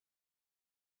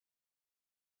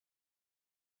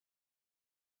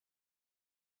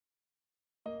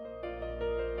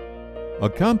A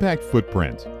compact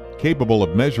footprint capable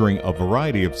of measuring a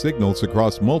variety of signals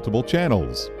across multiple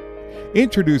channels.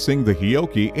 Introducing the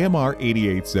Hioki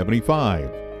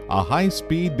MR8875, a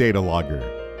high-speed data logger.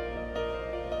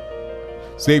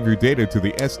 Save your data to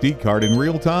the SD card in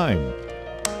real time.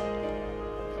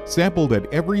 Sampled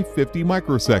at every 50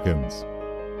 microseconds.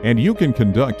 And you can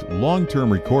conduct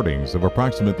long-term recordings of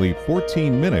approximately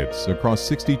 14 minutes across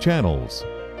 60 channels.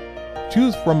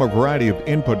 Choose from a variety of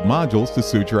input modules to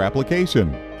suit your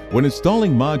application. When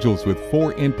installing modules with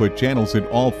 4 input channels in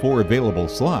all 4 available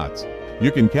slots,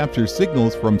 you can capture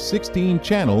signals from 16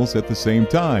 channels at the same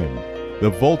time. The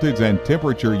voltage and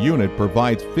temperature unit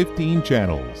provides 15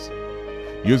 channels.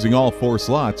 Using all 4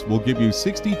 slots will give you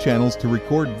 60 channels to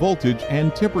record voltage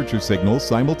and temperature signals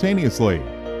simultaneously.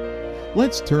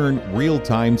 Let's turn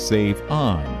Real-Time Save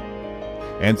on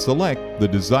and select the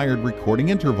desired recording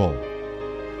interval.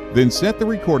 Then set the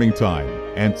recording time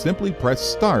and simply press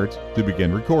Start to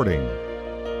begin recording.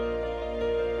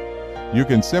 You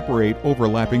can separate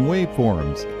overlapping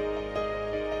waveforms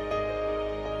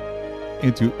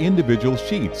into individual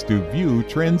sheets to view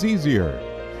trends easier,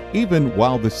 even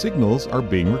while the signals are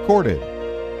being recorded.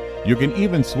 You can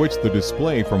even switch the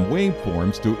display from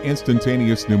waveforms to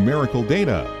instantaneous numerical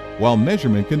data while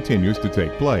measurement continues to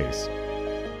take place.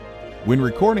 When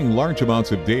recording large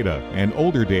amounts of data and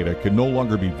older data can no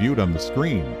longer be viewed on the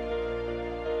screen,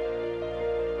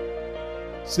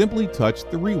 simply touch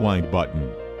the rewind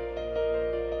button.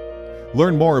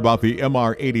 Learn more about the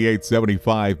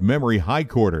MR8875 memory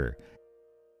HiCorder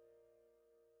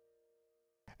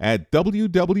at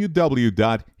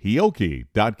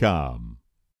www.hioki.com.